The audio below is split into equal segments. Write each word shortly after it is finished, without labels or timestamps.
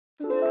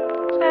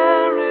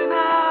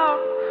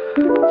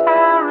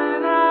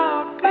tearing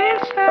out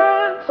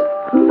pieces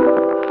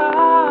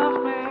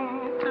of me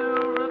to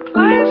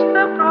replace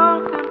the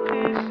broken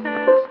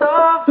pieces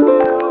of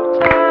you.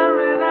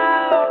 Tearing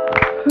out.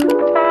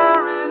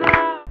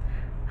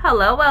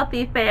 Hello,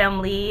 wealthy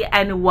family,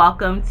 and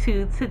welcome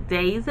to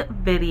today's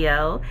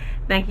video.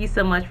 Thank you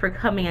so much for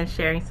coming and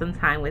sharing some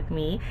time with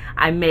me.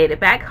 I made it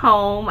back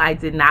home. I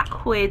did not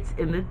quit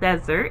in the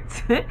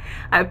desert.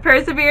 I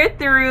persevered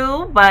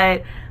through,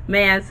 but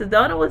man,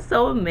 Sedona was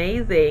so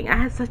amazing. I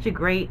had such a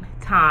great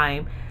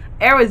time.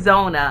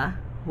 Arizona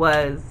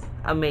was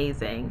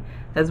amazing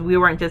because we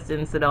weren't just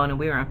in Sedona.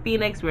 We were in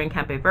Phoenix, we were in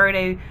Campo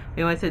Verde.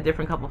 We went to a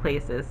different couple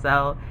places.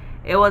 So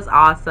it was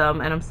awesome,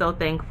 and I'm so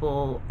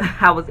thankful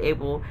I was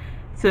able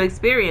to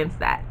experience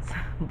that.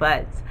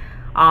 But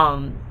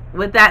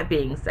with that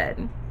being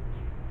said,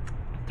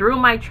 through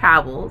my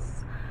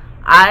travels,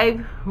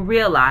 I've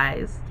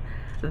realized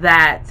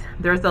that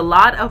there's a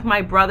lot of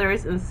my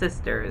brothers and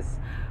sisters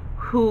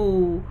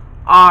who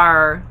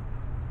are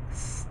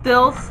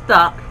still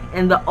stuck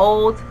in the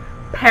old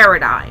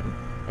paradigm,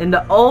 in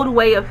the old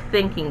way of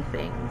thinking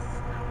things.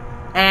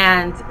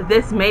 And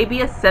this may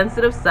be a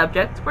sensitive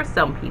subject for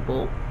some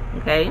people.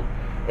 Okay,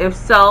 if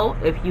so,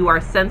 if you are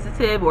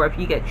sensitive or if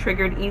you get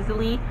triggered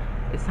easily,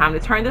 it's time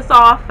to turn this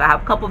off. I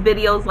have a couple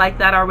videos like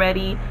that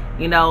already.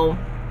 You know,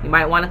 you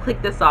might want to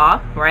click this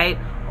off, right?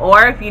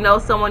 Or if you know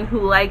someone who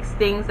likes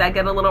things that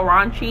get a little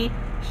raunchy,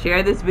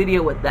 share this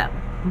video with them.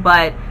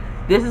 But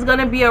this is going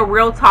to be a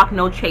real talk,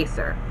 no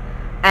chaser.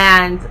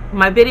 And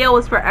my video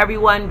is for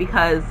everyone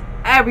because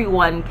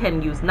everyone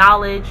can use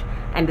knowledge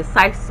and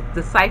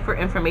decipher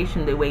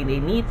information the way they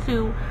need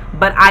to.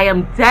 But I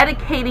am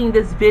dedicating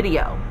this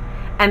video,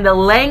 and the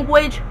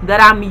language that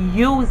I'm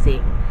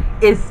using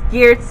is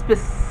geared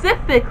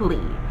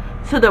specifically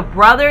to the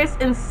brothers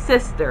and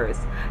sisters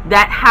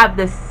that have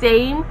the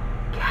same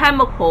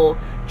chemical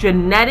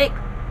genetic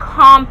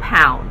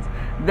compound,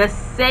 the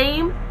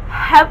same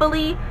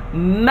heavily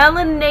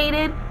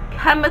melanated,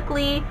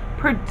 chemically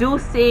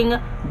producing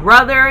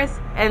brothers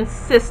and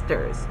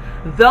sisters.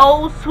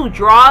 Those who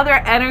draw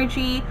their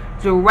energy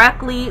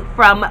directly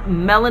from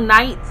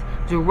melanite,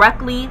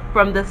 directly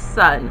from the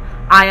sun.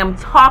 I am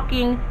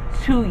talking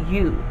to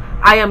you.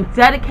 I am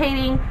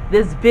dedicating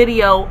this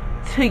video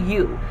to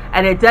you.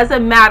 And it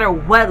doesn't matter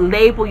what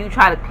label you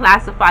try to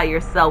classify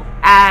yourself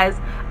as.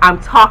 I'm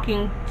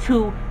talking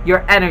to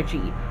your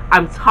energy.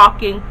 I'm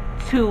talking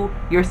to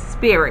your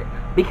spirit,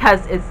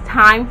 because it's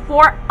time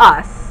for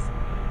us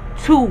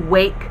to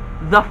wake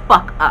the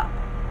fuck up.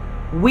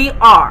 We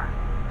are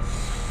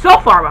so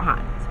far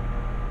behind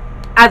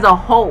as a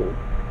whole,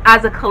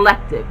 as a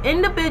collective.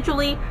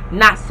 Individually,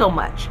 not so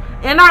much.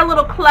 In our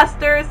little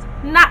clusters,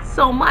 not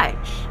so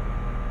much.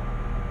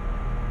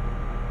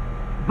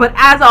 But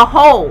as a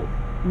whole,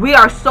 we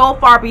are so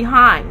far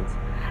behind,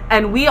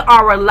 and we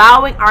are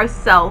allowing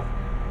ourselves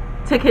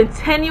to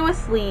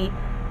continuously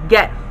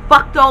get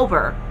fucked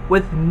over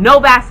with no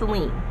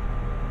Vaseline.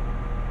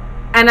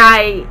 And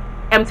I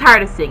am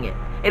tired of seeing it.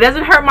 It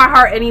doesn't hurt my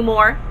heart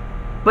anymore,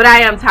 but I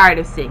am tired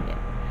of seeing it.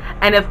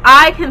 And if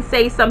I can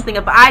say something,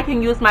 if I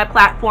can use my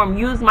platform,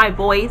 use my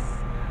voice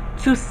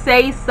to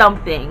say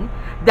something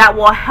that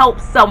will help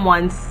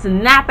someone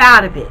snap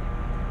out of it,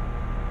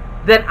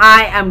 then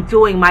I am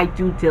doing my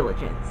due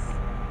diligence.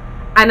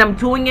 And I'm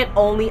doing it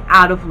only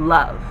out of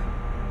love.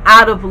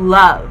 Out of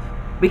love.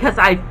 Because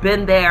I've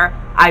been there,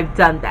 I've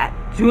done that.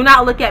 Do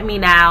not look at me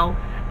now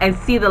and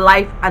see the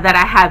life that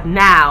I have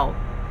now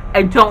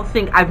and don't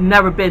think I've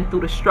never been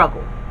through the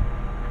struggle.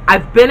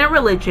 I've been in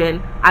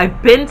religion,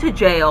 I've been to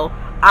jail,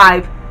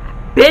 I've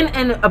been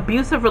in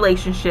abusive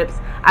relationships,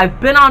 I've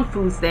been on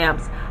food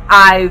stamps,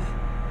 I've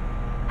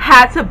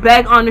had to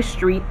beg on the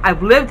street,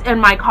 I've lived in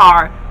my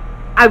car.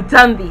 I've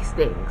done these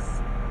things.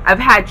 I've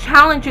had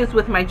challenges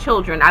with my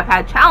children, I've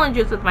had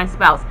challenges with my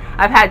spouse,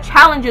 I've had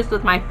challenges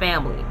with my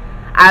family.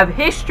 I have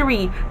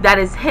history that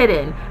is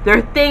hidden. There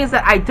are things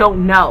that I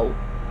don't know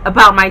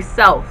about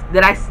myself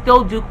that I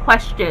still do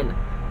question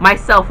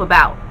myself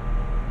about.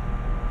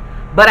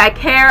 But I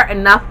care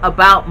enough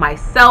about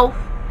myself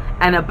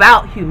and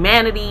about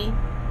humanity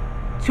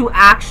to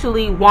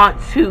actually want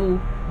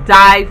to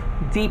dive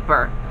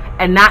deeper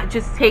and not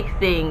just take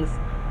things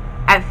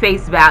at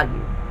face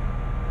value.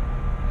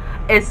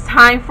 It's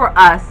time for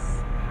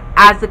us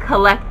as a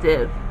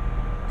collective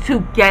to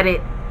get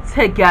it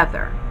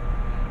together.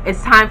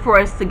 It's time for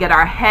us to get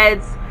our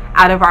heads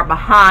out of our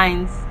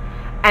behinds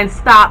and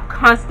stop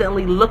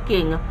constantly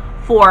looking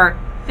for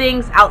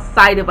things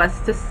outside of us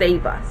to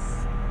save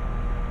us.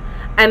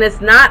 And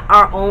it's not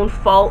our own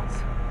fault.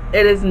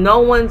 It is no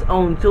one's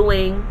own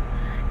doing.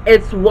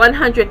 It's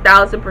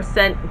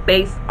 100,000%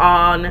 based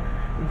on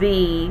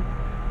the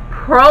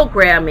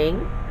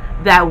programming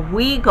that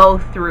we go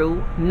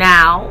through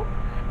now,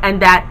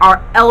 and that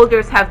our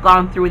elders have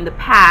gone through in the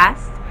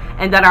past,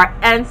 and that our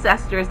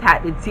ancestors had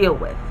to deal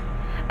with.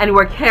 And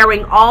we're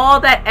carrying all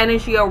that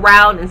energy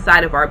around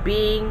inside of our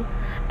being,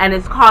 and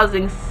it's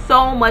causing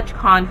so much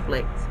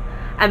conflict.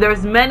 And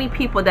there's many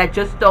people that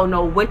just don't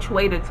know which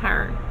way to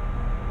turn.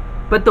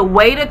 But the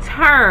way to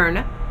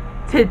turn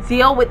to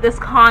deal with this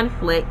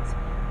conflict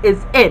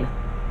is in.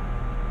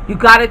 You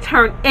got to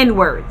turn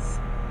inwards.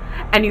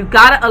 And you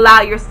got to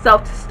allow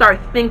yourself to start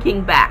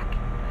thinking back.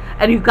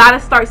 And you got to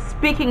start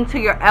speaking to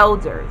your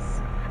elders,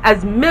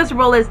 as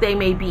miserable as they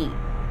may be.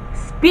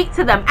 Speak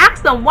to them.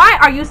 Ask them, why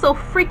are you so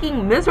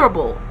freaking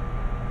miserable?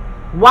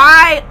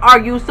 Why are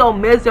you so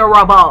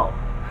miserable?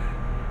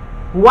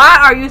 Why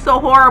are you so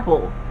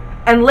horrible?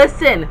 And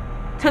listen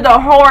to the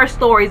horror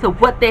stories of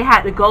what they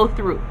had to go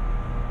through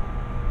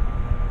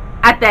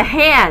at the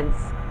hands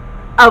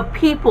of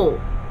people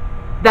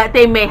that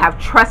they may have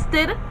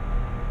trusted,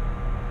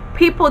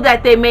 people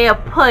that they may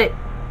have put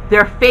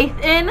their faith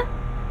in,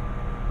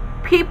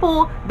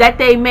 people that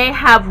they may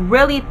have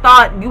really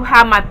thought you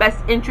have my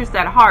best interest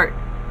at heart,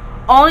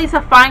 only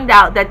to find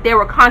out that they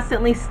were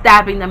constantly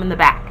stabbing them in the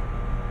back.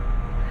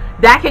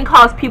 That can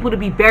cause people to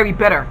be very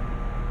bitter.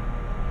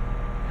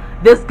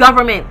 This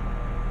government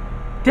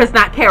does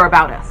not care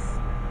about us.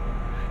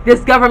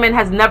 This government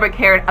has never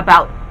cared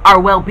about our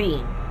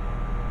well-being.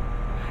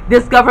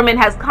 This government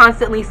has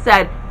constantly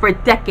said for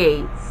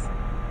decades,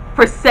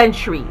 for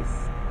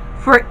centuries,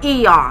 for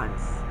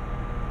eons,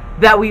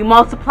 that we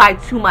multiply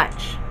too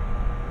much.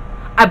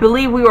 I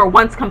believe we were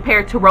once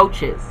compared to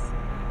roaches,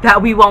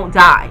 that we won't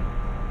die.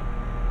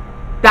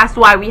 That's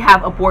why we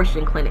have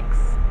abortion clinics.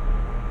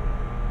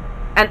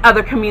 And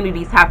other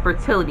communities have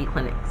fertility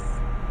clinics.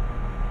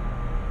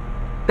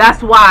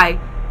 That's why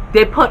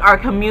they put our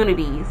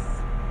communities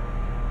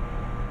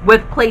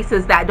with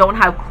places that don't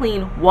have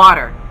clean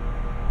water,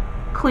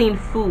 clean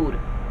food,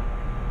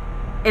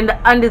 in the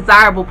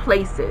undesirable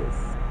places.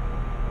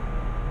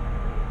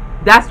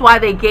 That's why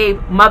they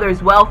gave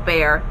mothers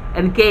welfare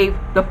and gave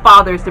the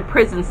fathers the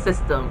prison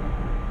system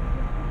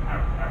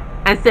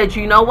and said,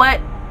 you know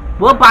what?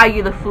 We'll buy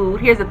you the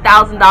food. Here's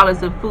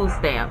 $1,000 in food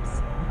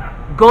stamps.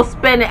 Go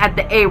spend it at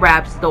the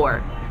Arab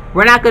store.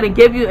 We're not going to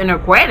give you an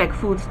organic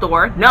food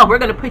store. No, we're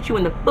going to put you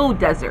in the food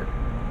desert.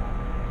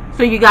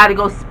 So you got to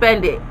go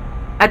spend it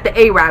at the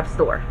Arab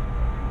store.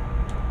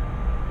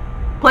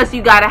 Plus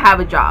you got to have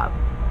a job.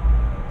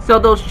 So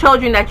those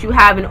children that you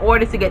have, in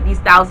order to get these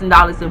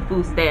 $1,000 in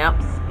food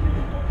stamps,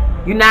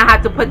 you now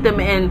have to put them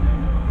in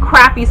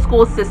crappy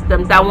school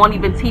systems that won't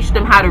even teach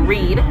them how to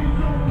read,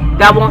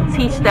 that won't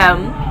teach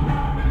them.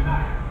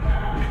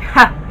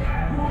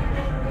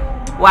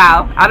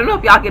 Wow, I don't know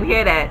if y'all can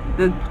hear that.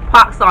 The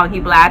pop song he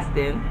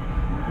blasting.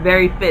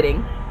 Very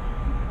fitting.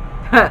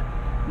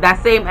 That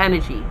same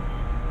energy.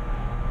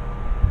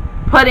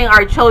 Putting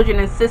our children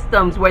in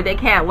systems where they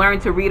can't learn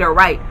to read or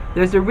write.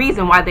 There's a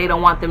reason why they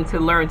don't want them to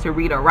learn to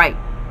read or write.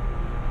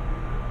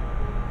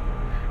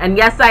 And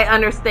yes, I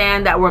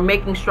understand that we're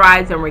making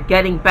strides and we're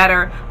getting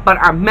better, but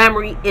our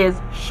memory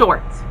is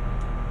short.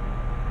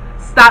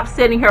 Stop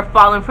sitting here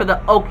falling for the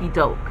okie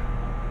doke.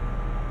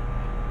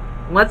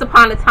 Once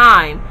upon a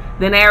time,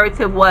 the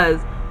narrative was,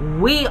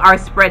 we are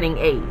spreading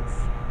AIDS.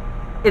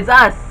 It's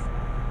us.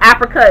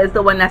 Africa is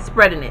the one that's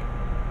spreading it.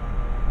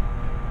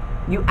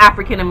 You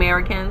African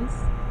Americans,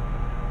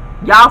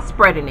 y'all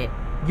spreading it.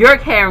 You're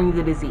carrying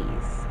the disease.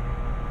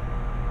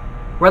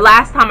 Where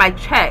last time I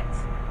checked,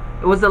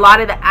 it was a lot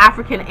of the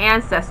African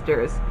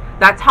ancestors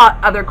that taught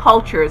other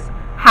cultures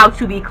how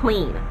to be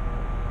clean,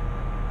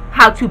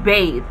 how to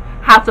bathe,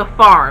 how to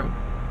farm.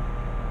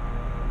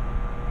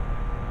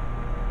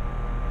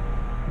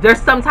 There's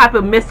some type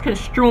of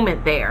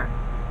misconstruement there.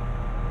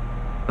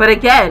 But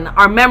again,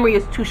 our memory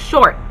is too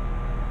short.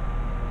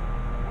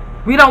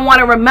 We don't want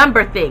to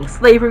remember things.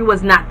 Slavery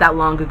was not that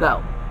long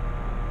ago.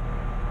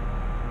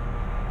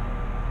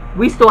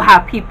 We still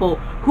have people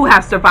who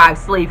have survived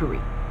slavery,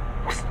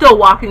 still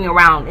walking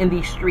around in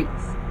these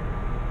streets.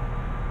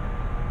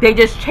 They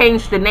just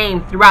changed the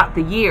name throughout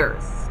the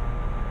years.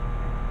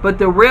 But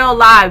the real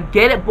live,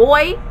 get it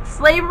boy,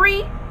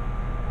 slavery,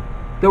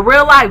 the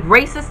real life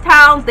racist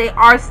towns, they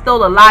are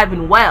still alive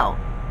and well.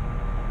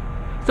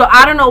 So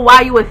I don't know why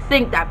you would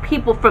think that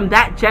people from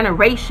that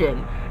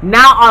generation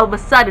now all of a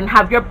sudden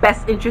have your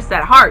best interests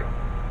at heart.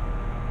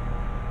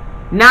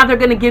 Now they're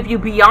going to give you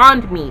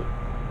Beyond Meat.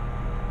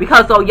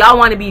 Because, oh, y'all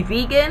want to be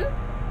vegan?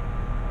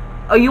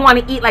 Or you want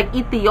to eat like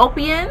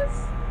Ethiopians?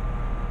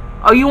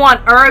 Or you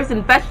want herbs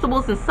and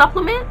vegetables and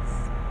supplements?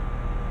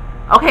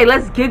 Okay,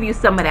 let's give you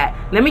some of that.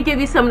 Let me give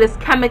you some of this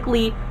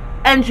chemically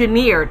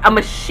engineered. A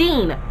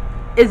machine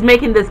is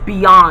making this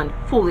beyond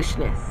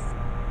foolishness.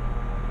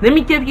 Let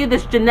me give you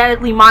this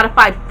genetically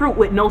modified fruit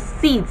with no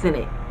seeds in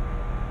it,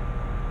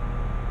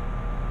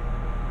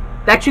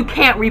 that you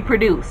can't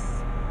reproduce.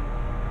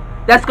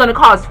 That's going to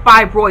cause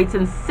fibroids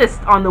and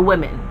cysts on the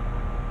women.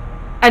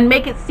 And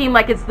make it seem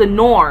like it's the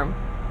norm,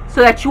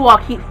 so that you all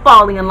keep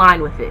falling in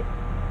line with it.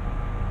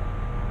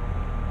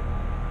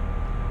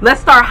 Let's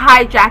start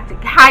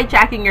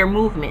hijacking your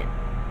movement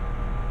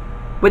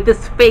with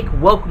this fake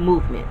woke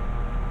movement.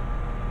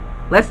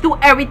 Let's do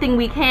everything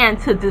we can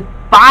to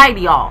divide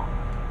y'all.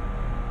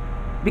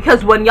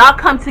 Because when y'all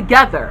come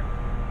together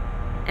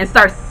and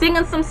start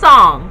singing some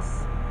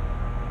songs,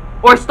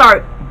 or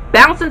start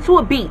bouncing to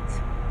a beat,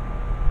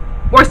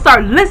 or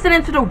start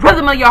listening to the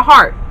rhythm of your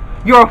heart,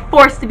 you're a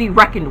force to be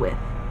reckoned with.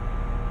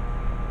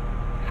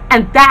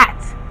 And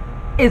that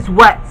is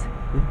what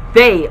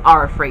they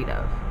are afraid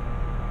of.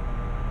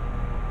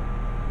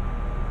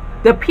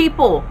 The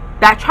people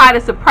that try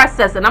to suppress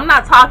us, and I'm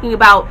not talking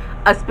about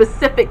a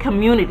specific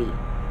community,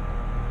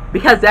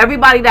 because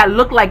everybody that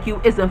look like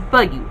you isn't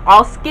for you.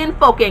 All skin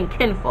folk and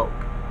kinfolk,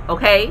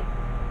 okay?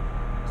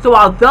 So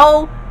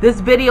although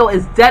this video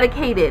is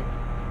dedicated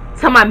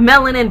to my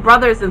melanin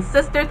brothers and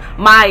sisters,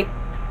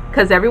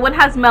 because everyone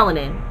has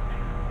melanin,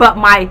 but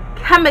my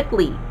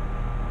chemically,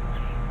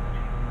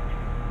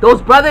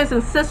 those brothers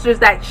and sisters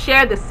that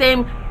share the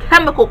same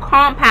chemical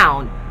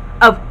compound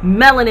of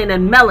melanin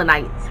and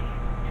melanite,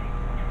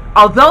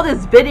 although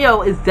this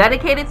video is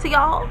dedicated to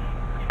y'all,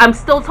 I'm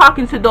still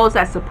talking to those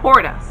that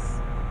support us.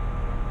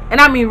 And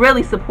I mean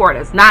really support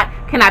us. Not,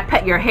 can I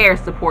pet your hair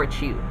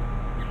support you.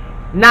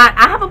 Not,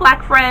 I have a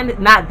black friend,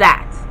 not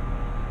that.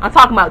 I'm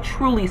talking about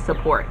truly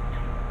support.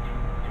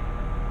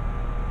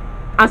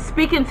 I'm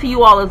speaking to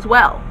you all as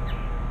well.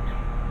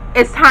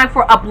 It's time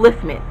for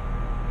upliftment.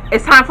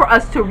 It's time for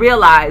us to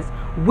realize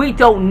we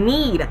don't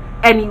need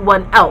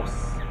anyone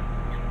else.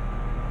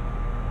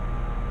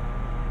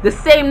 The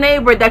same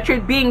neighbor that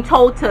you're being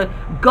told to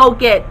go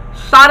get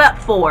shot up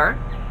for,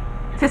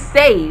 to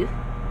save,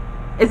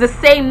 is the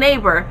same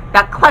neighbor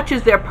that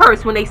clutches their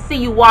purse when they see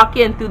you walk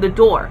in through the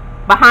door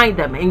behind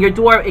them in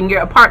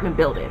your apartment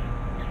building.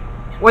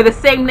 Or the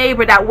same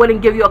neighbor that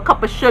wouldn't give you a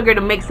cup of sugar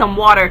to make some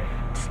water,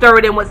 stir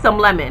it in with some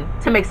lemon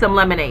to make some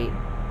lemonade.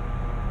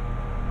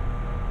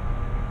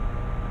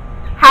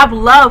 Have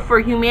love for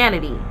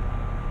humanity,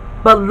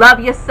 but love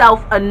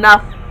yourself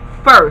enough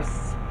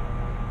first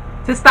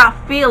to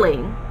stop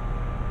feeling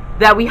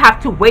that we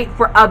have to wait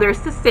for others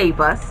to save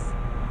us.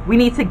 We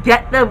need to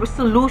get the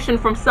solution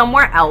from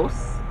somewhere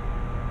else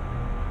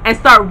and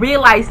start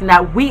realizing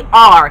that we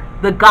are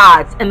the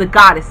gods and the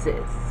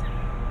goddesses.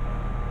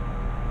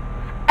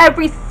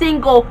 Every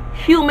single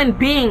human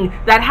being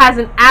that has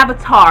an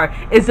avatar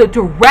is a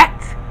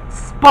direct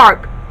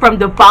spark from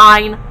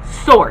divine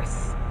source.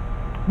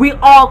 We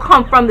all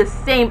come from the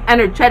same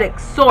energetic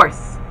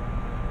source,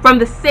 from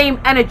the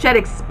same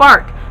energetic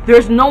spark.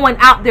 There's no one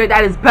out there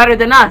that is better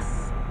than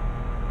us.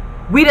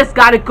 We just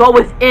got to go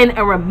within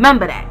and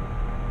remember that.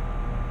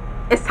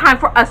 It's time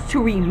for us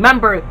to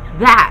remember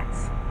that.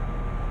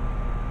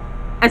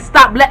 And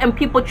stop letting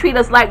people treat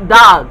us like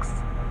dogs.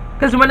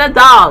 Because we're not a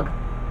dog.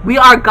 We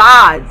are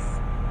gods.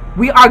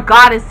 We are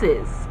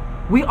goddesses.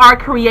 We are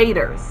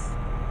creators.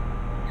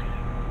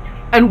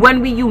 And when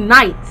we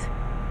unite,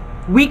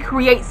 we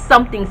create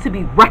something to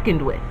be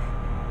reckoned with.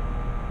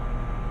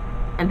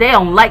 And they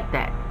don't like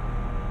that.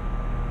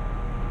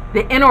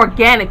 The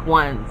inorganic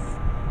ones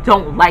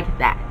don't like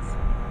that.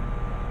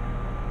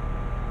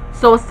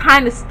 So it's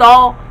time to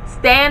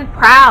stand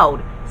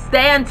proud,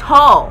 stand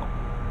tall,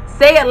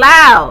 say it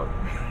loud.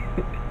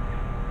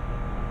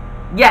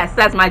 Yes,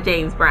 that's my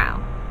James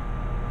Brown.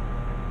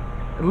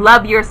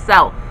 Love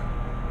yourself.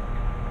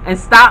 And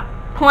stop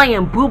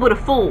playing Booba the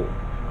Fool,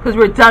 because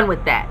we're done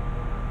with that.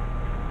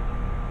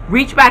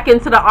 Reach back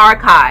into the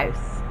archives.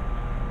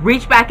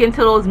 Reach back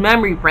into those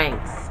memory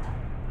banks.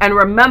 And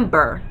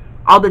remember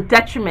all the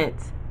detriment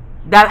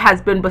that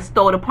has been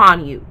bestowed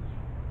upon you.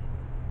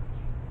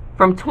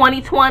 From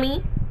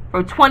 2020,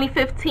 from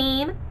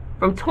 2015,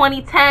 from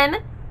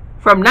 2010,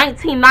 from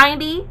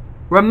 1990,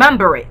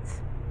 remember it.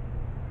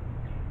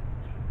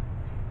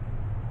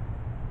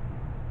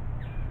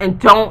 And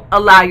don't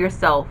allow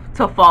yourself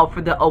to fall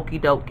for the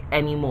okie doke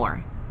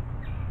anymore.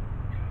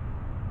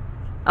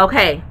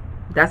 Okay,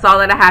 that's all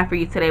that I have for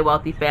you today,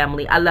 wealthy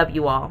family. I love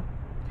you all.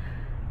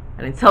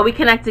 And until we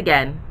connect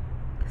again,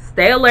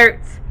 stay alert,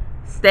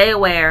 stay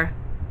aware,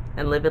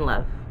 and live in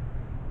love.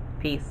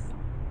 Peace.